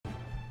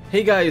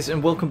Hey guys,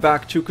 and welcome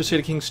back to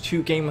Crusader Kings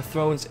 2 Game of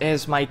Thrones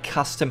as my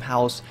custom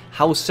house,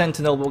 House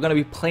Sentinel. We're going to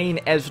be playing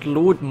as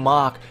Lord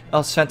Mark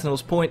of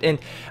Sentinel's Point. And,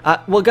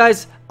 well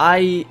guys,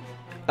 I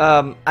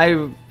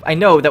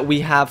know that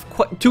we have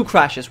two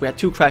crashes. We had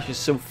two crashes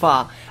so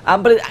far,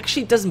 but it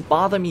actually doesn't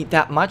bother me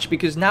that much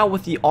because now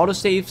with the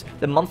autosaves,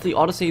 the monthly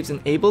autosaves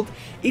enabled,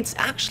 it's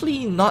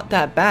actually not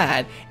that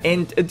bad.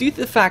 And due to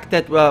the fact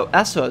that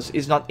Essos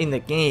is not in the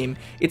game,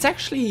 it's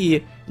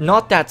actually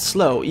not that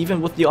slow,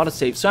 even with the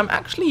autosave. So I'm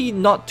actually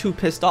not too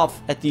pissed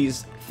off at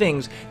these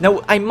things.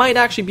 Now, I might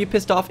actually be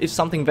pissed off if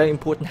something very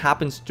important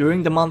happens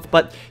during the month,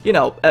 but, you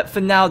know, for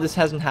now this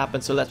hasn't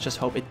happened, so let's just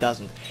hope it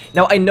doesn't.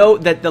 Now, I know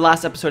that the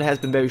last episode has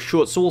been very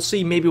short, so we'll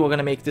see. Maybe we're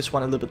gonna make this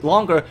one a little bit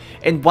longer,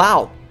 and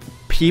wow,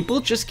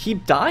 people just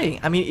keep dying.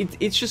 I mean,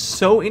 it's just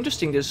so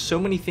interesting. There's so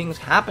many things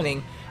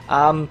happening.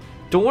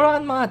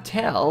 Doran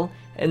Martell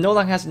no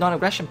longer has a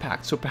non-aggression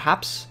pact, so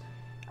perhaps,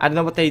 I don't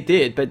know what they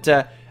did, but,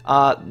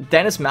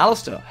 Dennis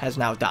Mallister has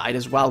now died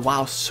as well.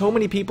 Wow, so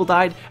many people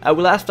died. We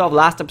left off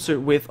last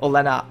episode with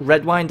Olenna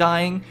Redwine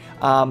dying.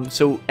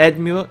 So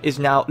Edmure is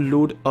now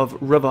Lord of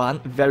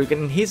Riverrun. Very good.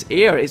 And his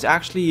heir is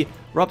actually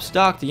Robb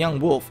Stark, the young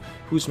wolf,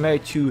 who's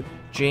married to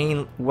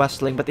Jane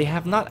Westling. But they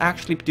have not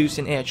actually produced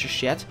an heir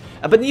just yet.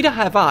 But neither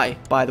have I,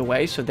 by the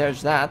way. So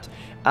there's that.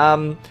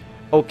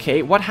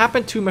 Okay, what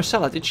happened to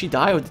Marcella? Did she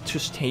die or did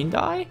Tristane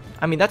die?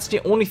 I mean, that's the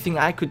only thing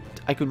I could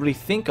really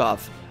think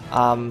of.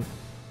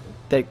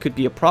 That could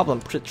be a problem.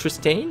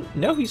 Tristane?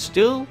 No, they're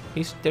still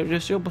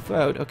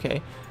betrothed.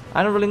 Okay,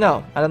 I don't really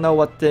know. I don't know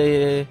what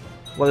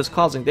is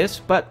causing this,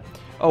 but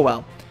oh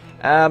well.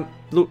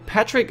 Look,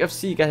 Patrick of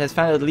Seaguard has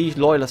founded a Liege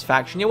Loyalist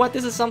faction. You know what?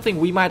 This is something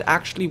we might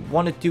actually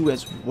want to do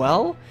as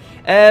well.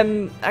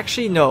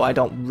 Actually, no, I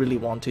don't really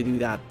want to do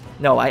that.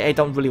 No, I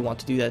don't really want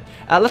to do that.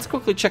 Let's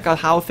quickly check out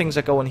how things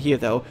are going here,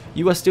 though.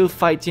 You are still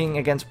fighting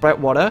against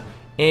Brightwater,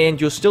 and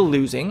you're still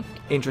losing.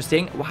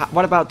 Interesting.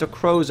 What about the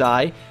Crow's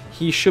Eye?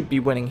 He should be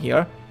winning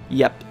here.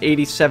 Yep,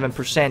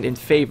 87% in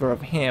favor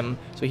of him.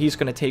 So he's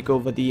going to take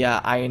over the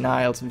Iron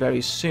Isles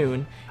very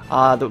soon.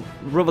 The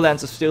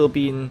Riverlands are still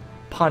being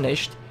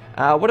punished.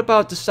 What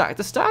about the Stark?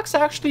 The Stark's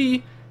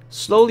actually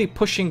slowly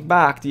pushing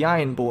back the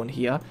Ironborn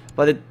here,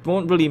 but it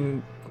won't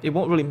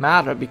really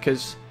matter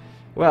because,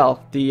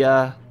 well,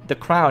 the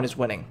Crown is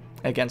winning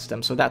against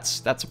them. So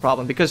that's a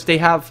problem because they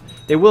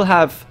will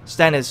have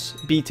Stannis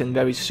beaten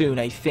very soon,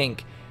 I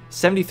think.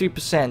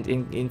 73%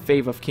 in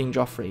favor of King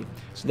Joffrey.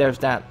 So there's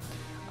that.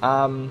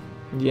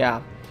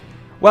 Yeah.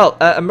 Well,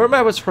 a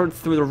murmur was heard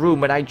through the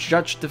room when I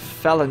judged the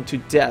felon to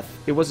death.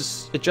 It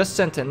was a just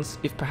sentence,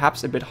 if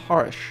perhaps a bit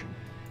harsh.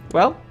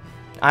 Well,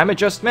 I'm a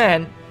just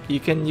man.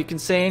 You can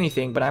say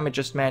anything, but I'm a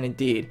just man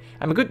indeed.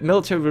 I'm a good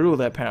military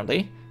ruler,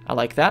 apparently. I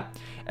like that.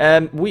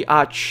 We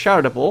are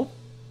charitable.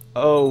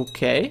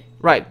 Okay.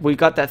 Right, we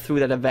got that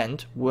through that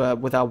event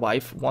with our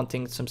wife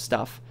wanting some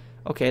stuff.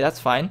 Okay, that's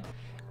fine.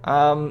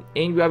 And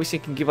we obviously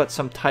can give out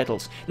some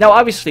titles. Now,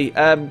 obviously,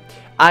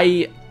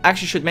 I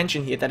actually should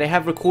mention here that I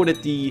have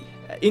recorded the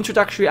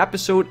introductory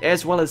episode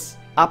as well as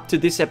up to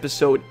this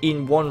episode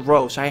in one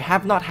row. So I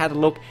have not had a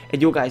look at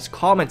your guys'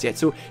 comments yet.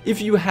 So if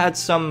you had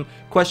some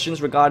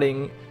questions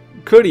regarding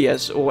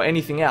Courteous or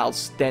anything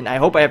else, then I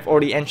hope I have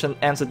already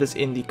answered this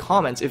in the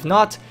comments. If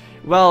not,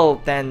 well,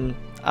 then,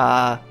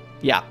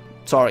 yeah,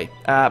 sorry.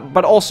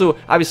 But also,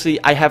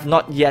 obviously, I have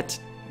not yet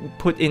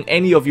put in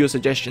any of your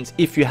suggestions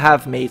if you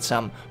have made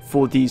some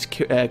for these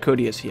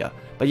courtiers here.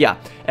 But yeah,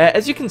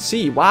 as you can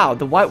see, wow,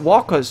 the White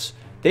Walkers,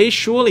 they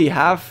surely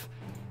have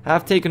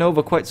taken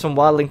over quite some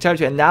wildling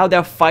territory, and now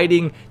they're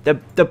fighting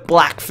the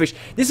Blackfish.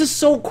 This is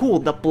so cool.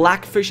 The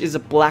Blackfish is a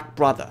black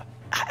brother.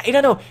 I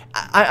don't know.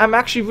 I'm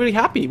actually really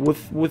happy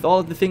with all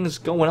of the things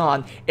going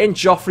on, and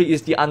Joffrey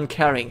is the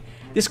uncaring.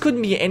 This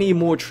couldn't be any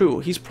more true.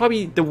 He's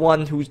probably the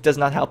one who does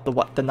not help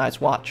the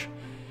Night's Watch.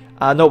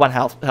 No one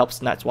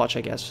helps Night's Watch,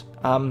 I guess.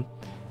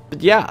 But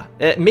yeah,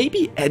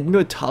 maybe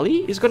Edmure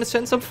Tully is going to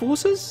send some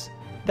forces?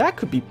 That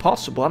could be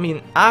possible. I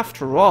mean,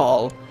 after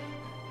all,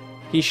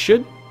 he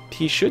should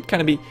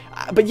kind of be...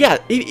 but yeah,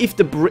 if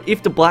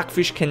the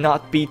Blackfish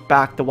cannot beat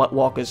back the White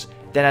Walkers,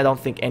 then I don't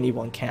think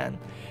anyone can.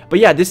 But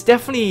yeah, this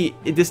definitely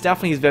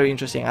is very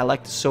interesting. I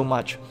like this so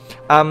much.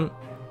 But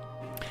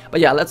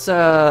yeah, let's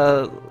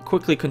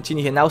quickly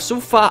continue here. Now, so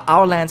far,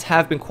 our lands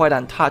have been quite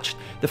untouched.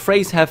 The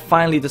Freys have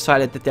finally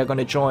decided that they're going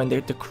to join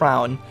the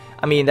Crown.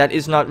 I mean, that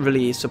is not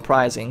really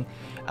surprising.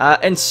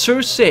 And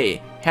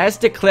Cersei has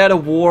declared a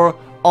war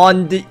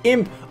on the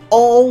Imp.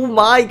 Oh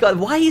my god,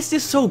 why is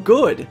this so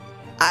good?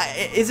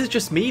 Is it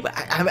just me? But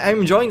I'm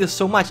enjoying this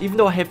so much, even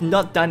though I have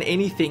not done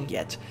anything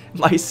yet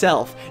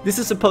myself. This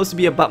is supposed to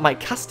be about my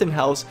custom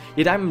house,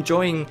 yet I'm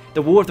enjoying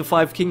the War of the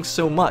Five Kings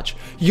so much.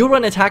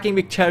 Euron attacking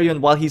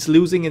Victarion while he's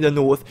losing in the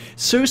north.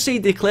 Cersei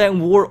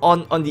declaring war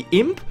on the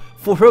Imp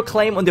for her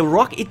claim on the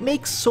Rock. It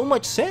makes so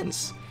much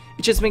sense.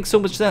 It just makes so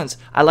much sense.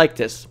 I like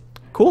this.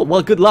 Cool,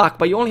 well, good luck,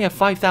 but you only have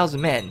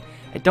 5,000 men.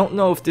 I don't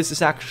know if this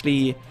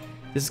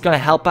is gonna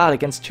help out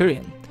against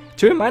Tyrion.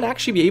 Tyrion might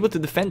actually be able to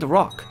defend the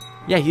Rock.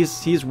 Yeah,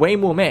 he's way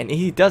more men.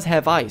 He does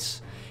have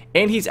ice.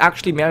 And he's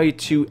actually married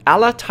to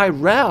Alla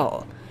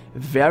Tyrell.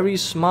 Very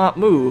smart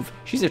move.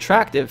 She's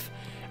attractive.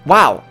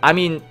 Wow, I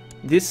mean,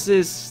 this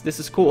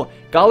is cool.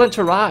 Garland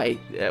Tyrell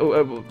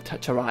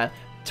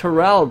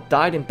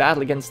died in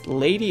battle against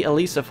Lady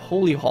Elise of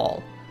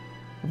Holyhall.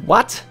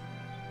 What?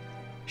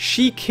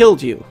 She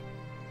killed you.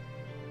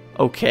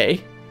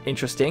 Okay,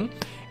 interesting.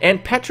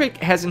 And Patrick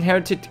has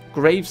inherited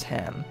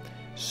Gravesham.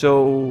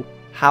 So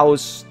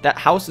that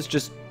house is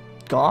just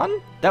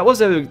gone? That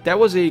was a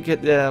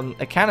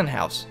cannon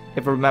house,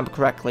 if I remember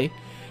correctly.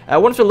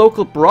 One of the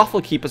local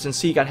brothel keepers in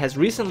Seaguard has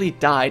recently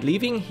died,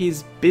 leaving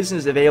his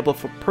business available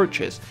for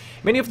purchase.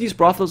 Many of these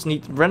brothels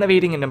need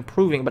renovating and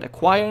improving, but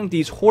acquiring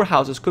these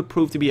whorehouses could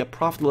prove to be a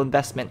profitable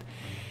investment.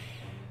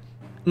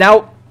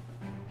 Now,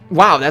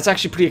 wow, that's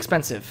actually pretty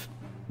expensive.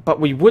 But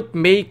we would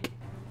make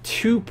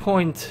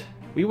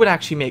we would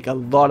actually make a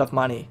lot of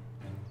money.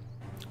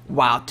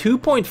 Wow,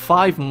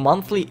 2.5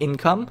 monthly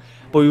income,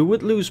 but we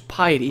would lose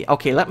piety.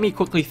 Okay, let me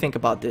quickly think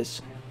about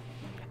this.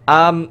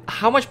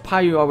 How much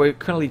piety are we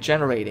currently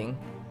generating?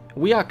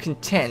 We are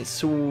content,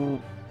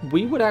 so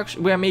we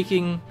are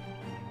making...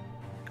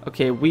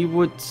 Okay, we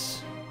would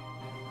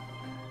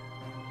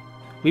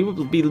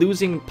be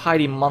losing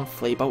piety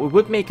monthly, but we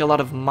would make a lot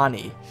of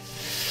money.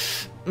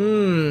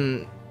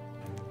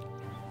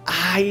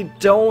 I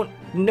don't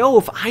know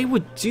if I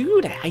would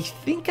do that. I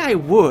think I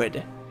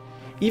would.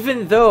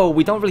 Even though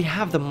we don't really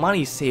have the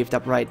money saved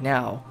up right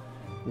now.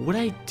 Would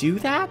I do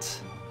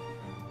that?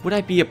 Would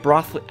I be a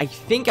brothel? I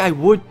think I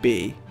would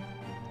be.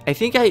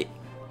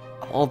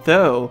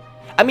 Although,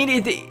 I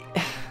mean,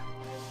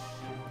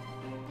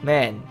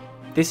 man,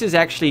 this is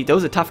actually,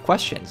 those are tough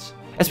questions.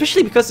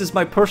 Especially because it's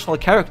my personal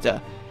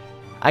character.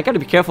 I gotta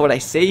be careful what I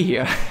say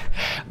here.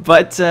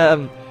 But,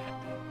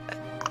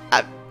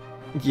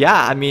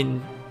 yeah, I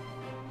mean...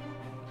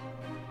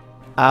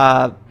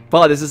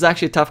 well, this is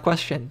actually a tough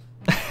question.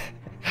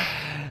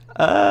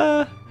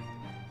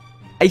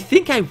 I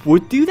think I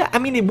would do that. I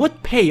mean, it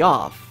would pay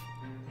off,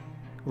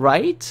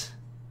 right?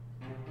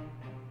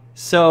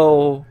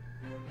 So,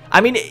 I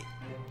mean,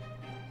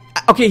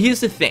 okay, here's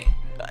the thing.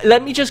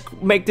 Let me just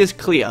make this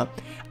clear.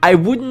 I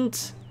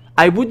wouldn't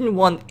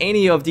want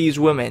any of these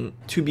women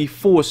to be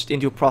forced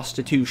into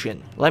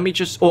prostitution. Let me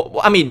just,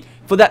 I mean,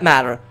 for that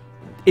matter,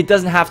 it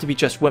doesn't have to be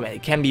just women.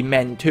 It can be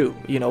men too,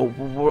 you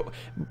know.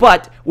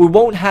 But we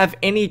won't have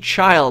any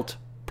child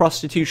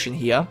prostitution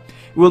here.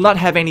 We will not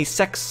have any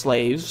sex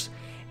slaves.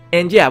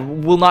 And yeah,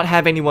 we'll not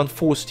have anyone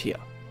forced here.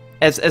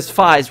 As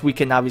far as we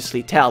can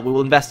obviously tell. We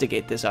will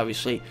investigate this,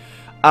 obviously.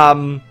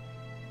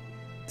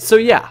 So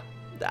yeah,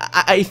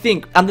 I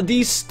think under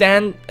these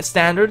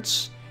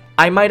standards,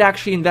 I might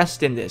actually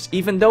invest in this.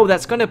 Even though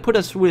that's going to put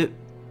us through a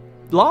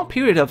long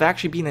period of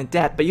actually being in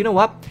debt. But you know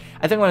what?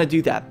 I think I'm going to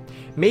do that.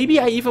 Maybe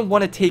I even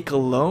want to take a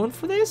loan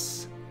for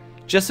this.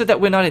 Just so that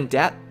we're not in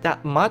debt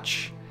that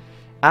much.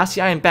 Ask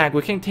the Iron Bank.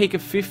 We can take a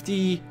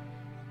 $50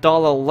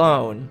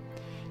 loan.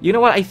 You know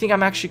what? I think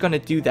I'm actually going to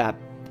do that.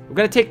 We're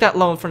going to take that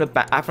loan from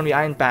the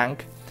Iron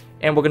Bank.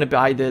 And we're going to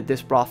buy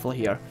this brothel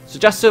here. So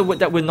just so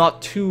that we're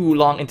not too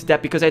long into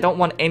debt. Because I don't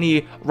want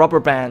any rubber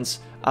bands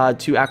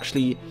to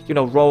actually, you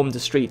know, roam the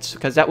streets.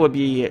 Because that would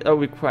be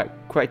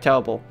quite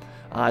terrible.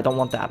 I don't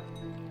want that.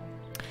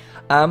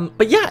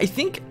 But yeah, I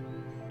think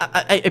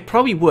I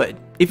probably would.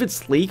 If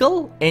it's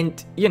legal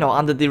and, you know,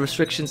 under the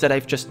restrictions that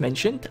I've just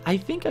mentioned, I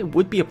think I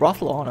would be a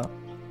brothel owner.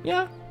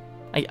 Yeah.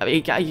 I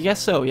guess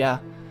so, yeah.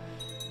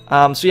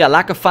 So yeah,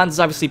 lack of funds is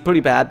obviously pretty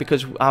bad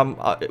because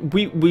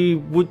we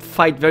would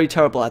fight very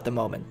terrible at the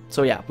moment.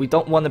 So yeah, we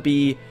don't want to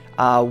be,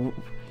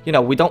 you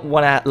know, we don't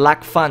want to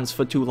lack funds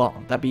for too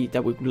long. That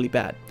would be really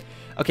bad.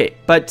 Okay,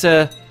 but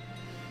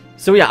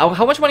so yeah,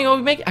 how much money are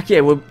we making?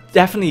 Okay, we're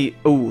definitely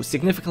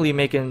significantly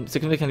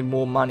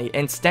more money.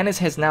 And Stannis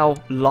has now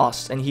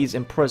lost and he's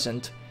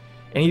imprisoned,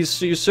 and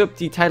he's usurped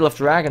the title of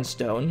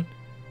Dragonstone.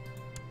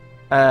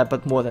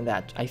 But more than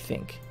that, I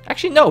think.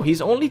 Actually, no,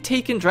 he's only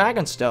taken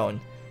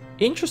Dragonstone.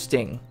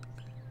 Interesting.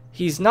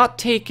 He's not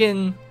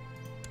taken...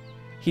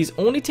 He's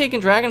only taken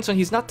Dragonstone.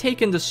 He's not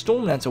taken the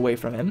Stormlands away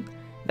from him.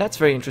 That's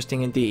very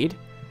interesting indeed.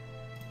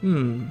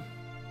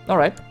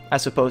 Alright. I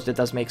suppose that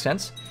does make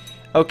sense.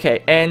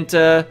 Okay, and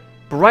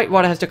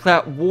Brightwater has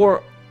declared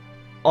war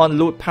on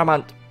Lord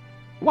Paramount.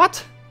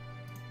 What?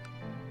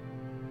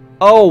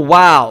 Oh,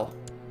 wow.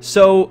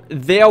 So,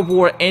 their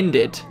war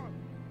ended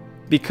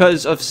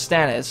because of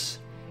Stannis.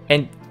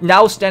 And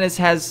now Stannis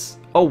has...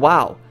 Oh,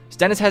 wow.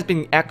 Stannis has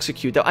been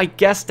executed. I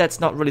guess that's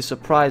not really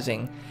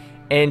surprising.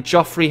 And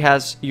Joffrey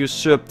has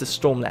usurped the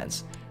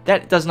Stormlands.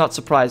 That does not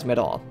surprise me at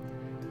all.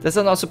 That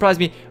does not surprise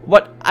me.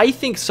 What I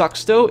think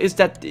sucks, though, is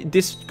that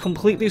this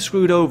completely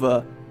screwed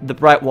over the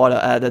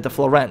Brightwater, the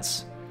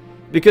Florence.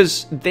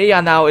 Because they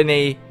are now in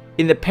a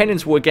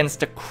independence war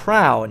against the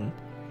Crown.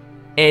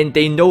 And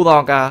they no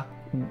longer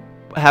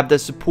have the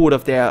support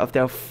of their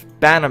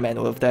bannermen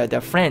or of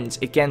their friends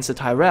against the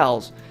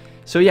Tyrells.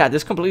 So yeah,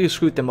 this completely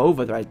screwed them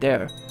over right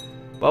there.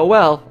 But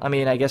well, I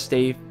mean, I guess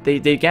they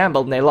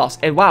gambled and they lost.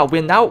 And wow,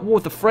 we're now at war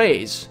with the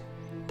Freys.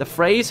 The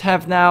Freys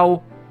have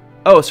now...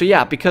 Oh, so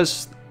yeah,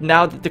 because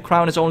now the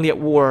Crown is only at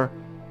war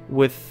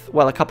with,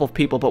 well, a couple of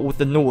people, but with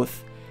the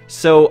North.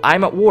 So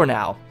I'm at war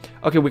now.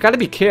 Okay, we gotta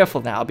be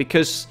careful now,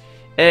 because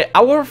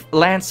our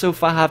lands so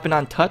far have been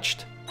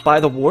untouched by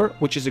the war,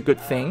 which is a good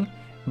thing.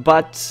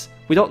 But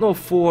we don't know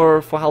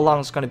for how long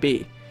it's gonna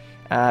be.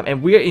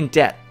 And we're in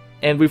debt,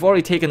 and we've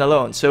already taken a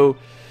loan, so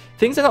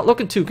things are not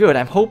looking too good.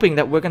 I'm hoping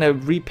that we're gonna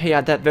repay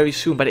our debt very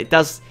soon, but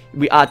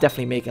we are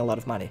definitely making a lot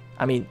of money.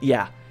 I mean,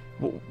 yeah.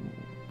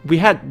 We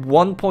had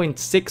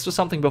 1.6 or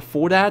something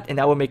before that, and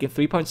now we're making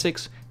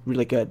 3.6.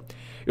 Really good.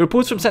 It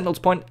reports from Sentinel's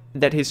point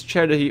that his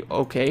charity...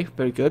 Okay,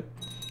 very good.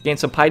 Gain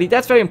some piety.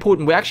 That's very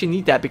important. We actually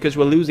need that because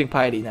we're losing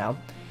piety now.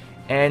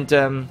 And,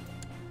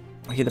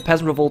 okay, the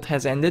peasant revolt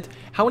has ended.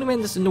 How many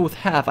men does the North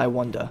have, I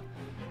wonder?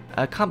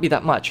 Can't be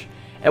that much.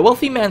 A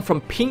wealthy man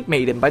from Pink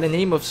Maiden by the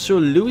name of Sir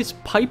Louis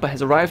Piper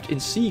has arrived in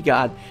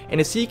Seaguard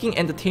and is seeking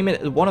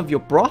entertainment at one of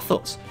your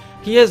brothels.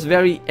 He has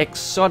very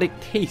exotic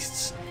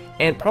tastes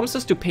and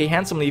promises to pay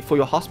handsomely for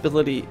your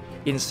hospitality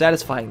in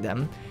satisfying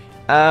them.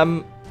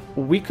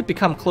 We could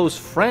become close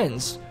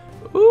friends.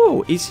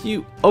 Ooh, is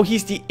you... Oh,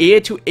 he's the heir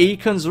to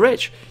Akon's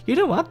Rich. You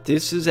know what?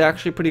 This is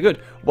actually pretty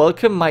good.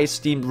 Welcome, my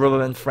esteemed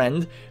riverman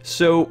friend.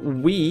 So,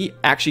 we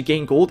actually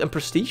gain gold and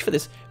prestige for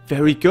this.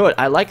 Very good.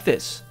 I like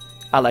this.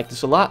 I like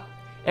this a lot.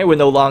 And we're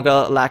no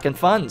longer lacking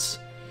funds.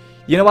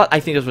 You know what? I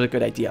think this was a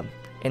good idea.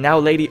 And now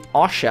Lady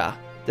Osha,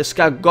 the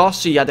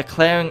Skargossi, are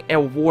declaring a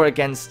war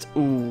against...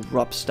 Ooh,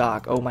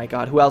 Rupstock. Oh my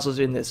god. Who else is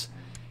in this?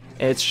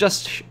 It's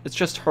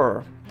just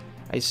her.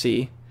 I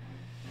see.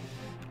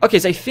 Okay,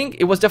 so I think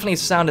it was definitely a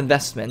sound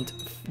investment,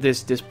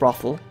 this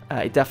brothel.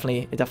 It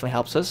definitely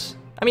helps us.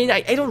 I mean,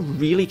 I don't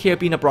really care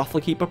being a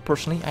brothel keeper,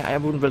 personally. I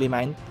wouldn't really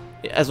mind.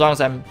 As long as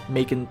I'm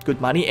making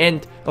good money.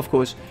 And, of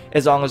course,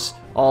 as long as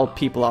all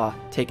people are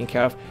taken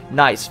care of.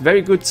 Nice.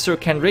 Very good, Sir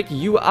Kendrick.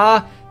 You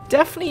are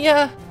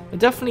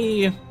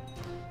definitely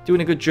doing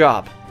a good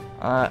job.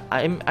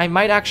 I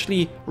might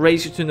actually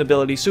raise you to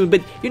nobility soon,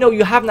 but you know,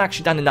 you haven't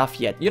actually done enough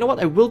yet. You know what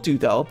I will do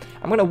though?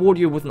 I'm going to award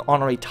you with an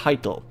honorary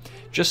title,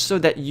 just so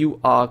that you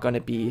are going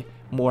to be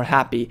more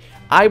happy.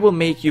 I will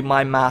make you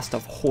my Master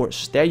of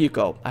Horse. There you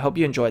go. I hope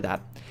you enjoy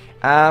that.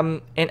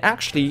 And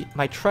actually,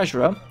 my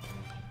treasurer,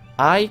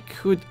 I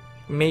could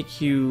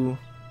make you...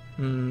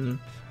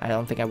 I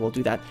don't think I will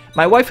do that.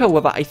 My wife,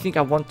 however, I think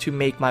I want to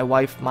make my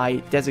wife my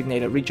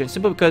designated regent,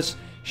 simply because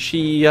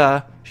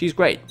she's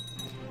great.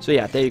 So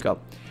yeah, there you go.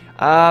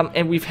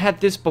 And we've had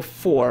this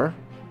before.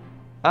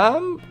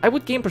 I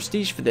would gain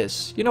prestige for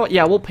this. You know what?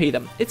 Yeah, we'll pay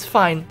them. It's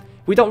fine.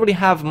 We don't really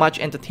have much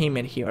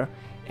entertainment here.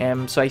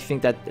 So I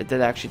think that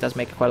actually does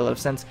make quite a lot of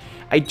sense.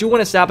 I do want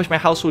to establish my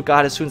household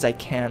guard as soon as I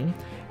can.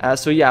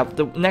 So yeah,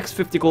 the next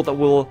 50 gold that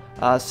we'll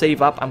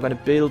save up, I'm going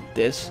to build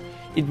this.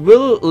 It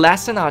will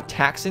lessen our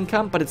tax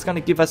income, but it's going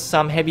to give us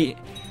some heavy...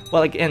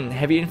 Well, again,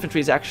 heavy infantry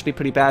is actually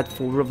pretty bad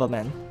for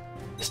rivermen.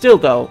 Still,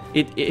 though,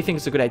 I think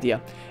it's a good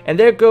idea. And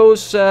there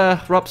goes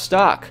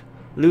Rupstock,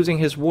 losing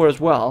his war as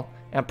well,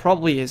 and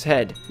probably his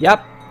head.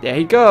 Yep, there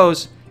he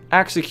goes,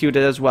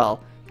 executed as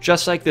well,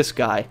 just like this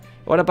guy.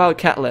 What about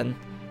Catelyn?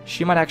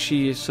 She might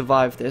actually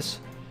survive this.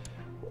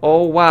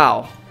 Oh,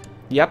 wow.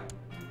 Yep.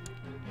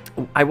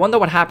 I wonder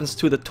what happens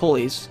to the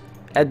Tullys.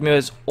 Edmure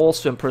is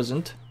also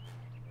imprisoned.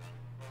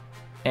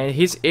 And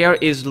his heir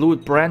is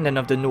Lord Brandon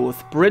of the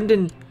North.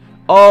 Brendan...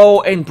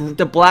 Oh, and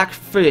the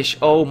Blackfish.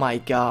 Oh my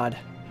god.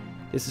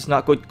 This is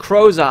not good.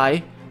 Crow's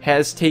Eye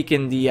has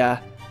taken the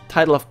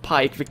title of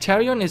Pike.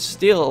 Victarion is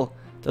still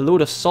the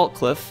Lord of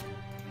Saltcliffe.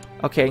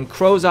 Okay, and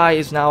Crow's Eye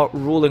is now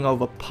ruling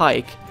over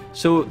Pike.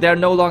 So they're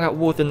no longer at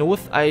war with the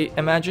North, I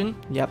imagine.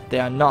 Yep, they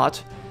are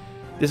not.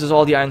 This is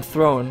all the Iron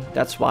Throne,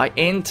 that's why.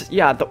 And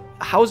yeah,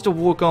 how's the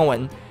war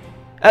going?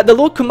 The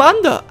Lord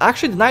Commander!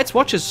 Actually, the Night's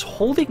Watch is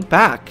holding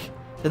back.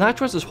 The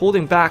Night's Watch is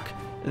holding back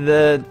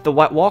the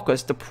White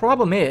Walkers. The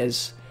problem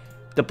is,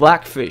 the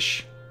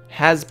Blackfish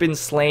has been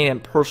slain in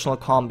personal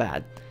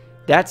combat.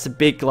 That's a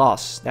big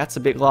loss. That's a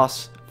big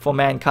loss for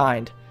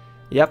mankind.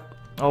 Yep.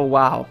 Oh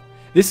wow.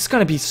 This is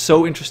gonna be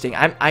so interesting.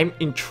 I'm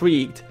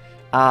intrigued.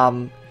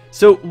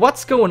 So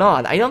what's going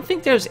on? I don't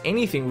think there's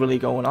anything really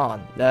going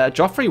on.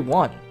 Joffrey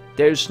won.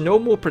 There's no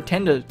more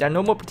pretenders. There are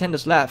no more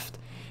pretenders left.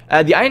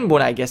 The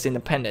Ironborn, I guess,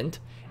 independent.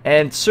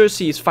 And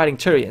Cersei is fighting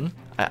Tyrion.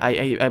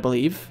 I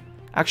believe.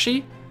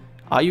 Actually,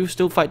 are you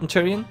still fighting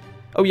Tyrion?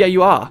 Oh yeah,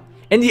 you are.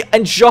 And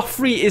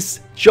Joffrey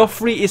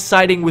is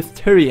siding with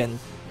Tyrion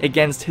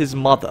against his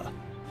mother.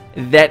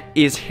 That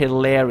is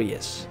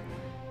hilarious.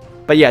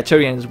 But yeah,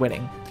 Tyrion is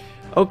winning.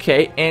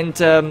 Okay,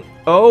 and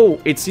oh,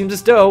 it seems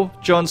as though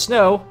Jon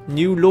Snow,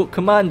 new Lord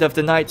Commander of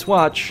the Night's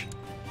Watch.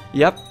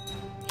 Yep.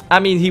 I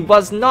mean, he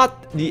was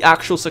not the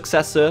actual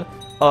successor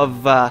of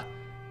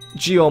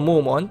Jeor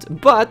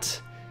Mormont,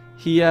 but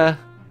he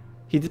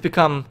did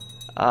become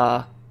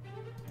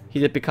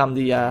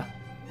the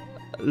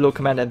Lord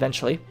Commander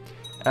eventually.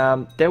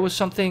 There was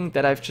something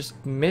that I've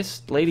just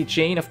missed. Lady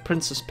Jane of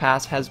Princess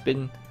Pass has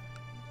been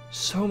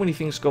so many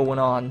things going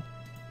on.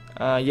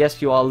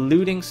 Yes, you are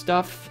looting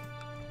stuff.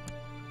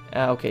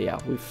 Okay, yeah,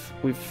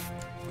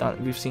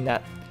 we've seen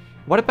that.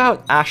 What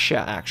about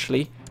Asha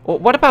actually? Or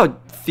what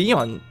about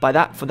Theon?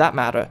 For that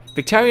matter,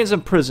 Victarion's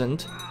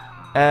imprisoned.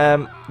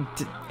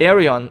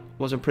 Arion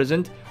was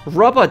imprisoned.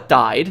 Robert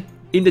died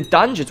in the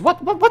dungeons.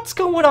 What's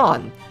going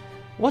on?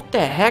 What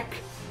the heck?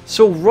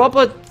 So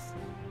Robert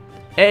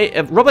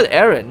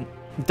Aaron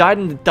died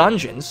in the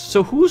dungeons.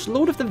 So who's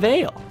Lord of the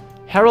Vale?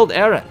 Harold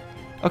Aaron.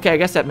 Okay, I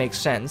guess that makes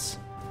sense.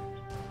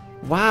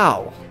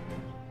 Wow.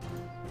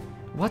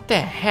 What the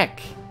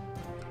heck?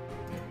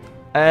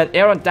 And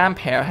Aaron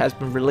Damphair has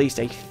been released,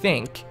 I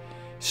think.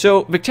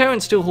 So Victorian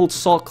still holds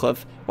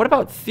Saltcliffe. What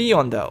about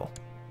Theon, though?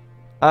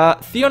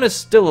 Theon is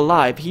still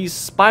alive. He's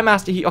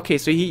Spymaster. Okay,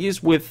 so he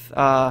is with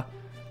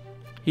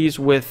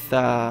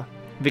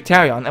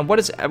Victorian. And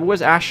where's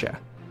Asha?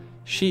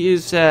 She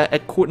is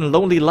at court in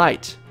Lonely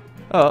Light.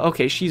 Oh,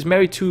 okay. She's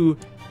married to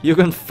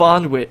Jürgen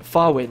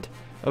Farwind.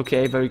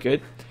 Okay, very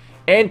good.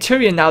 And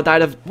Tyrion now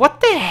died of... What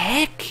the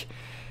heck?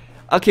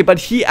 Okay, but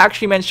he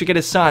actually managed to get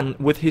a son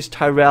with his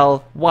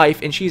Tyrell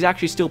wife, and she's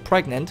actually still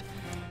pregnant.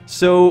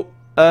 So,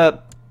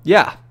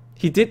 yeah.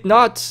 He did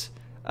not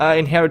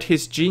inherit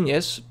his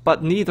genius,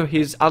 but neither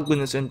his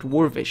ugliness and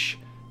dwarvish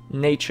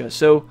nature.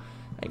 So,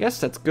 I guess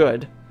that's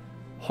good.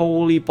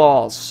 Holy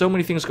balls. So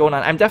many things going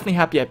on. I'm definitely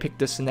happy I picked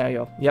this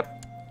scenario.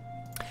 Yep.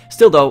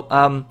 Still, though,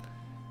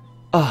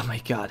 oh my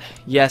god.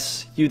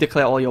 Yes, you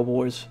declare all your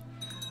wars.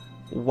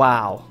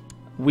 Wow.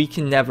 We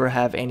can never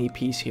have any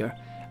peace here.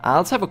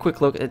 Let's have a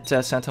quick look at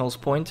Sentinel's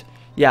Point.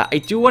 Yeah, I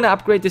do want to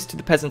upgrade this to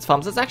the Peasants'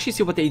 Farms. Let's actually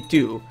see what they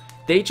do.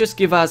 They just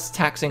give us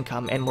tax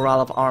income and morale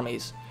of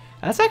armies.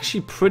 That's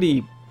actually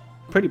pretty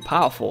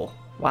powerful.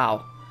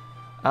 Wow.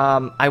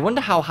 I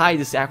wonder how high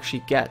this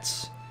actually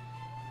gets.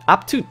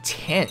 Up to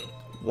 10.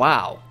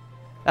 Wow.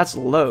 That's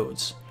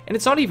loads. And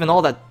it's not even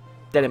all that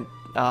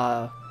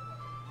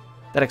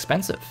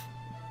expensive.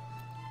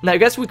 Now, I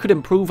guess we could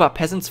improve our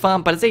Peasants'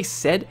 Farm, but as I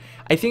said,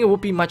 I think it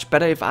would be much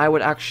better if I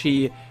would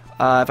actually...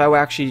 if I were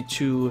actually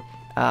to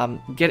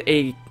get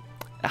a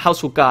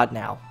household guard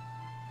now.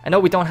 I know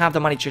we don't have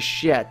the money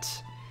just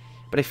yet,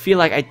 but I feel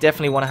like I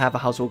definitely want to have a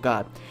household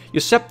guard.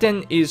 Your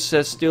Septon is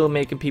still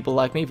making people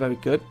like me. Very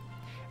good.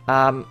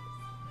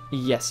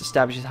 Yes,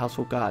 establish a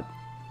household guard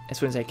as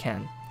soon as I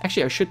can.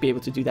 Actually, I should be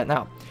able to do that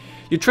now.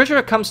 Your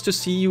treasurer comes to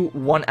see you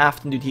one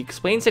afternoon. He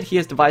explains that he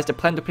has devised a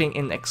plan to bring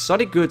in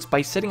exotic goods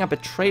by setting up a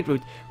trade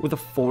route with a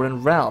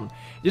foreign realm.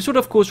 This would,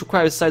 of course,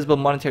 require a sizable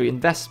monetary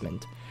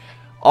investment.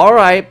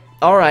 Alright,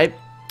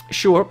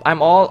 sure,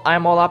 I'm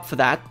all up for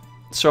that,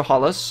 Sir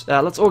Hollis.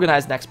 Let's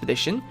organize an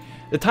expedition.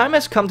 The time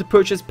has come to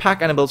purchase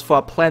pack animals for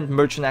our planned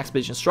merchant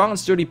expedition. Strong and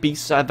sturdy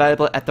beasts are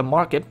available at the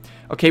market.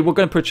 Okay, we're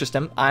gonna purchase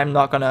them. I'm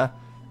not gonna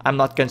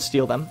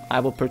steal them.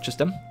 I will purchase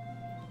them.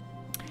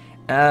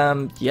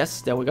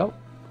 Yes, there we go.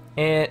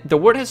 And the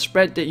word has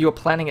spread that you are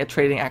planning a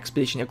trading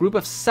expedition. A group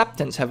of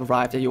Septons have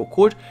arrived at your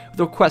court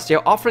with a request. They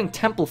are offering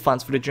temple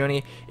funds for the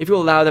journey if you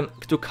allow them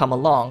to come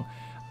along.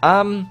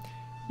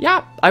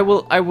 Yeah, I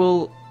will.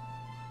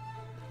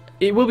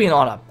 It will be an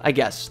honor, I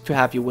guess, to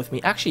have you with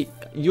me. Actually,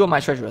 you are my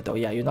treasurer, though.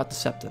 Yeah, you're not the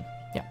Septon.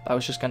 Yeah, I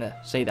was just gonna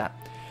say that.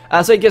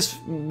 So I guess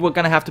we're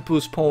gonna have to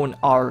postpone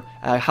our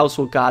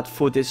household guard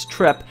for this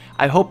trip.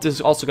 I hope this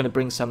is also gonna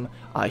bring some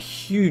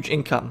huge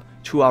income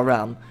to our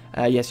realm.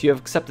 Yes, you have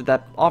accepted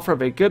that offer.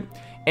 Very good.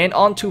 And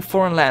on to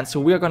foreign lands. So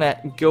we're gonna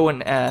go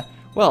and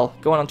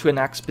going on to an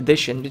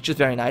expedition, which is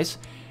very nice.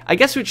 I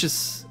guess which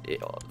is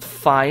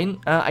fine.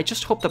 I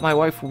just hope that my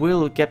wife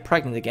will get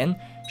pregnant again.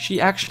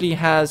 She actually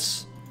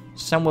has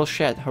Samuel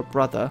Shed, her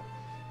brother.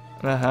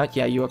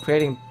 Yeah, you are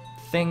creating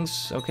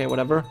things. Okay,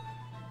 whatever.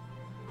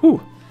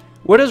 Whew.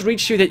 Word has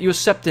reached you that your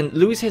Septon,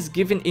 Louis, has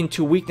given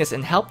into weakness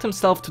and helped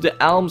himself to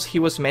the alms he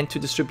was meant to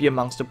distribute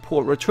amongst the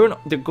poor. Return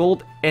the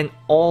gold and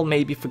all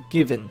may be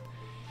forgiven.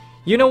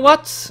 You know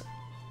what?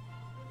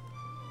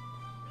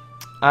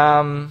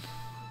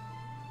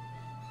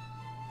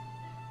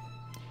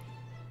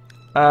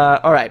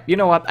 Alright, you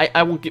know what?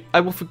 I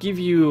will forgive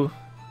you.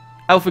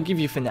 I will forgive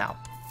you for now.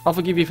 I'll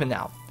forgive you for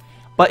now.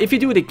 But if you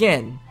do it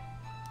again,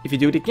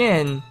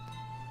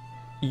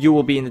 you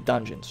will be in the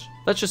dungeons.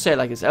 Let's just say it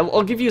like this.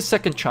 I'll give you a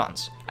second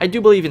chance. I do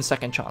believe in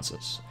second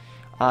chances.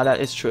 That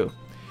is true.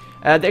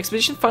 The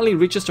expedition finally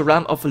reaches the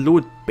realm of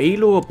Lord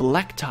Baelor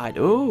Blacktide.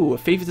 Oh, a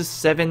favor to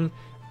 7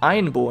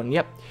 Ironborn.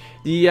 Yep.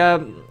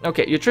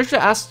 Okay, your treasurer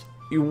asked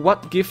you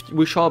what gift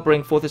we shall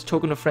bring forth as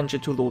token of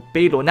friendship to Lord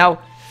Baelor.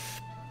 Now,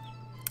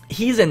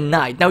 he's a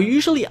knight. Now,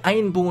 usually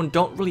Ironborn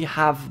don't really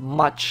have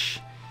much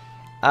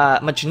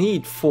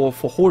need for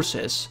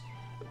horses.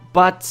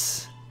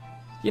 But,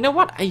 you know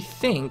what? I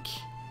think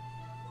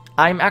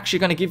I'm actually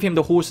going to give him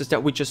the horses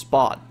that we just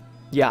bought.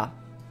 Yeah.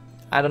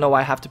 I don't know why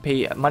I have to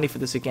pay money for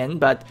this again,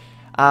 but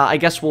I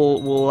guess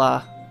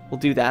we'll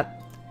do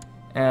that.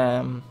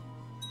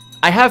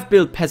 I have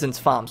built peasants'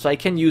 farms, so I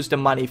can use the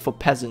money for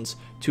peasants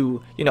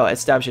to, you know,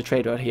 establish a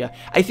trade route here.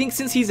 I think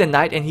since he's a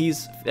knight and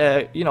he's,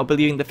 you know,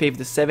 believing the favor of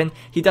the 7,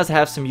 he does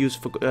have some use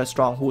for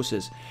strong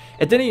horses.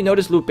 At dinner, you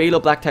notice Lord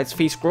Baelor Blacktide's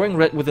face growing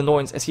red with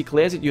annoyance as he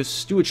glares at your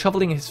steward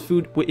shoveling his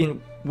food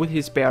with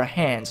his bare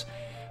hands.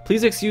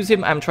 Please excuse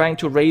him, I'm trying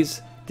to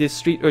raise this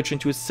street urchin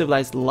to a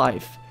civilized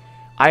life.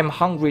 I'm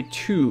hungry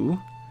too.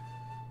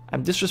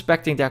 I'm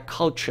disrespecting their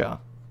culture.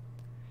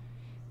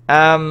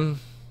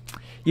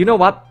 You know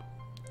what?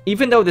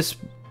 Even though this...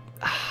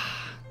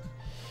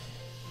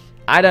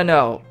 I don't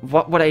know.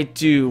 What would I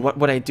do? What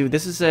would I do?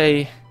 This is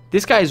a...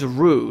 This guy is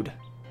rude.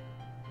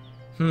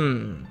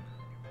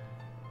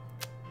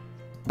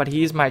 But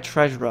he's my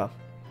treasurer.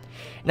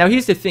 Now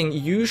here's the thing.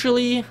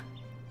 Usually...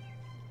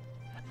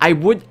 I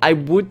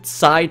would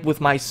side with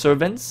my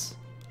servants.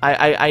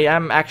 I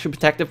am actually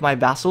protective of my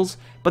vassals.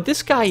 But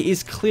this guy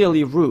is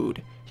clearly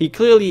rude. He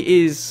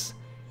clearly is...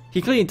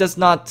 He clearly does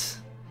not...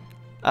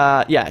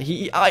 yeah,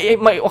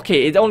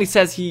 okay, it only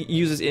says he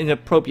uses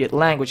inappropriate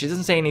language. It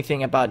doesn't say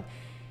anything about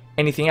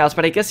anything else,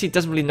 but I guess he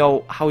doesn't really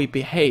know how he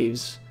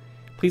behaves.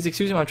 Please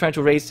excuse me, I'm trying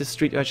to raise this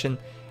street urchin.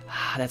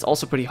 That's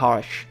also pretty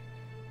harsh.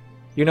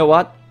 You know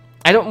what?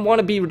 I don't want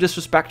to be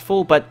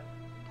disrespectful, but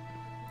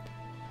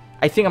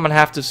I think I'm gonna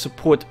have to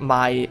support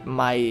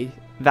my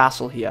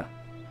vassal here.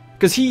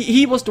 Because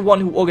he was the one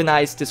who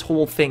organized this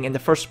whole thing in the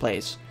first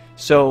place.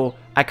 So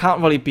I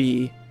can't really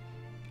be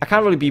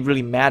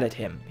really mad at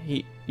him.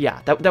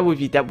 Yeah, that would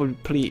be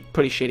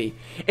pretty shitty.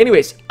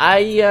 Anyways,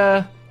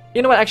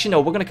 you know what, actually no,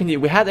 we're gonna continue.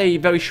 We had a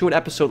very short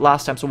episode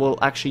last time, so we'll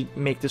actually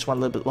make this one a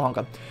little bit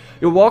longer.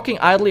 You're walking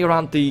idly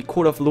around the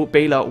court of Lord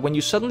Baylor when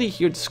you suddenly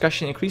hear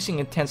discussion increasing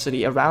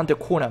intensity around the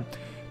corner.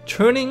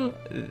 Turning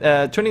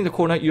the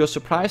corner, you're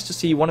surprised to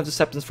see one of the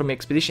captains from the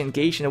expedition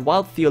engaged in a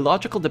wild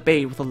theological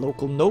debate with a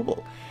local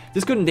noble.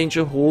 This could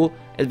endanger the whole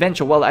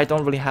adventure. Well, I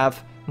don't really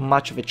have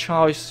much of a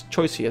choice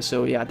here,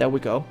 so yeah, there we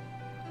go.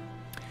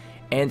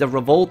 And the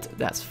revolt,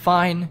 that's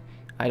fine.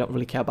 I don't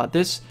really care about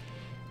this.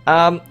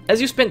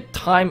 As you spend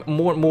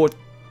more and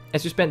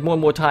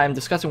more time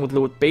discussing with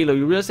Lord Baylor,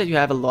 you realize that you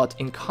have a lot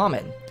in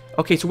common.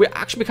 Okay, so we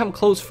actually become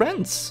close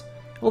friends.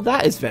 Well,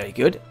 that is very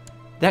good.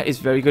 That is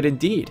very good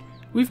indeed.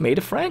 We've made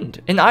a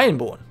friend, an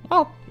Ironborn.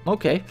 Well,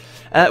 okay.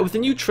 With the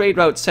new trade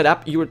route set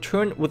up, you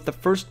return with the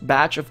first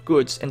batch of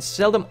goods and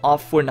sell them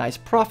off for a nice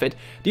profit.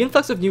 The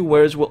influx of new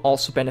wares will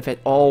also benefit.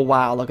 Oh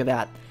wow, look at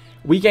that.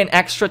 We gain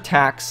extra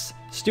tax,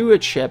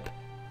 stewardship,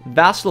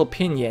 vassal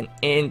opinion,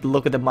 and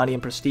look at the money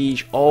and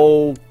prestige.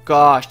 Oh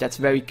gosh, that's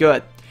very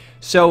good.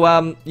 So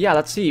yeah,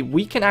 let's see.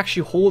 We can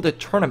actually hold a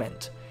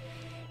tournament.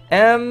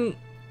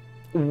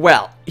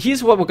 Well,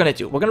 here's what we're gonna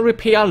do. We're gonna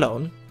repay our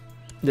loan.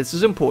 This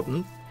is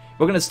important.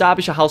 We're gonna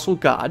establish a household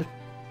guard.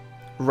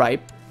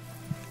 Right.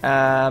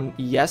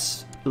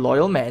 Yes,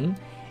 loyal men.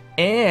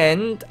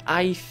 And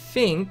I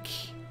think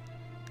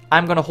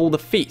I'm gonna hold a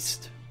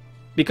feast.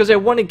 Because I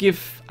wanna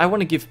give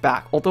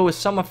back. Although a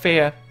summer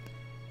fair,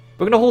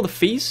 we're gonna hold a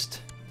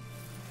feast.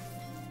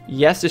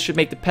 Yes, this should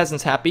make the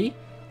peasants happy.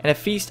 And a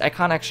feast I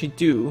can't actually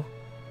do.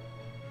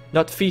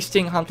 Not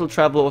feasting, hunter,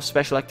 travel, or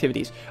special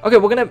activities. Okay,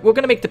 we're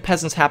gonna make the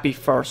peasants happy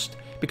first.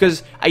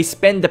 Because I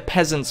spend the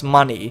peasants'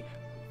 money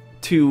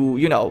to,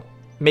 you know,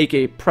 make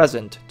a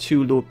present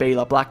to Lord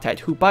Baylor Blacktide,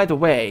 who, by the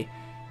way,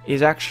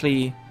 is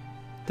actually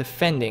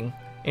defending.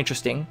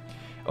 Interesting.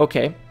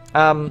 Okay,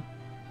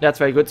 that's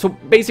very good. So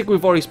basically,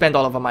 we've already spent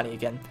all of our money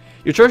again.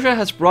 Your treasurer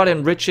has brought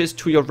in riches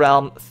to your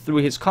realm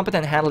through his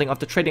competent handling of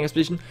the trading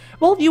expedition.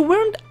 Well, you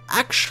weren't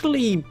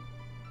actually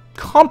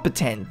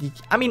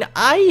competent. I mean,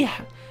 I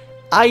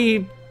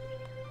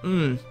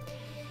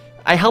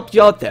helped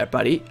you out there,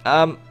 buddy.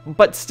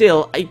 But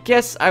still, I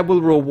guess I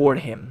will reward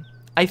him.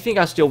 I think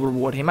I'll still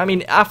reward him. I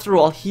mean, after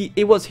all,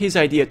 it was his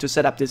idea to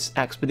set up this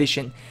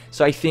expedition,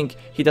 so I think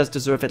he does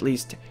deserve at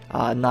least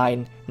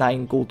 9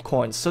 gold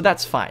coins. So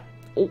that's fine.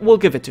 We'll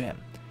give it to him.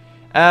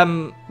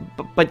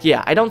 But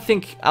yeah, I don't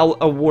think I'll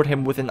award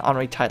him with an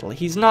honorary title.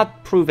 He's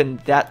not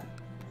proven that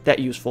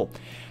useful.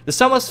 The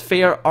Summer's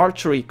Fair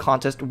archery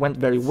contest went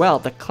very well.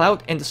 The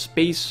cloud and the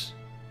space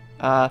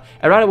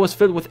around it was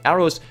filled with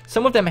arrows.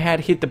 Some of them had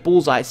hit the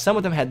bullseye, some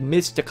of them had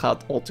missed the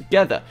cloud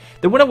altogether.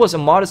 The winner was a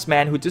modest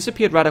man who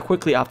disappeared rather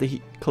quickly after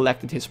he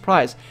collected his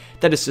prize.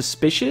 That is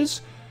suspicious.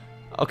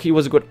 Okay, he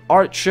was a good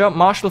archer.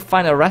 Marshal will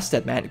find and arrest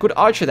that man. Good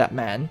archer, that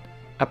man.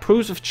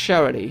 Approves of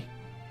charity.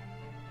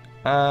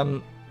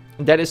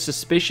 That is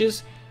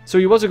suspicious. So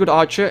he was a good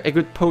archer, a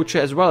good poacher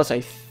as well as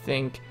I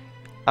think.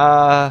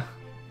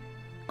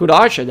 Good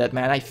archer, that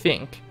man, I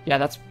think. Yeah,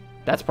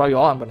 that's probably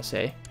all I'm gonna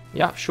say.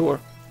 Yeah, sure.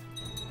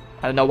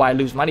 I don't know why I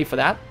lose money for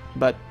that,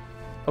 but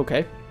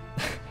okay.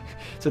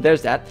 So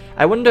there's that.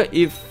 I wonder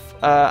if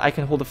I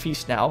can hold a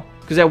feast now,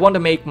 because I want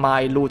to make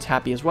my lords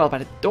happy as well,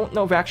 but I don't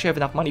know if I actually have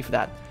enough money for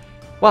that.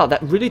 Wow,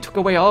 that really took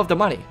away all of the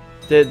money.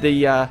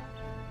 The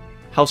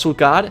household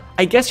guard.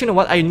 I guess you know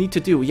what I need to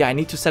do. Yeah, I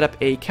need to set up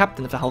a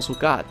captain of the household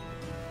guard.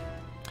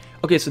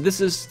 Okay, so this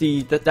is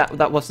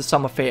that was the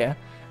summer fair.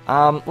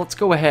 Let's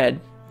go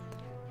ahead.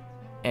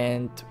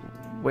 And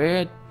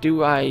where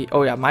do I...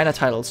 Oh yeah, minor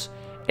titles.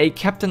 A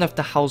captain of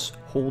the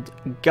household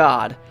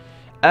guard.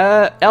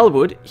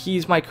 Elwood,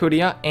 he's my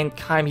courier, and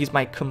Kime, he's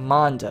my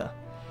commander.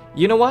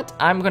 You know what?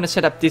 I'm gonna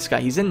set up this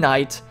guy. He's a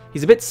knight.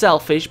 He's a bit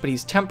selfish, but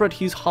he's temperate,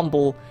 he's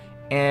humble.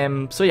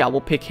 So yeah,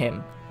 we'll pick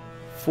him.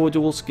 4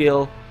 dual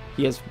skill,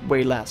 he has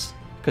way less.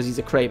 because he's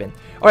a Craven.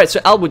 Alright, so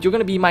Elwood, you're going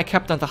to be my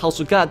captain of the House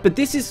of God, but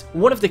this is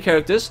one of the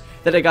characters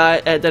that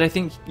I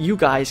think you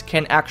guys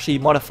can actually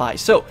modify.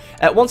 So,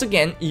 once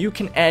again, you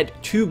can add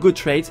 2 good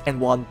traits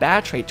and 1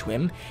 bad trait to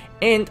him,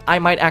 and I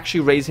might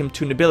actually raise him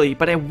to nobility,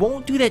 but I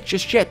won't do that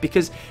just yet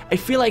because I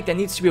feel like there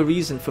needs to be a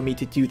reason for me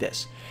to do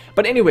this.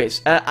 But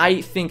anyways,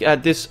 I think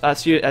this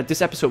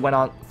episode went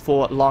on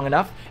for long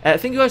enough.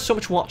 Thank you guys so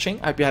much for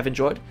watching. I hope you have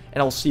enjoyed,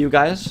 and I'll see you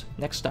guys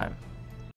next time.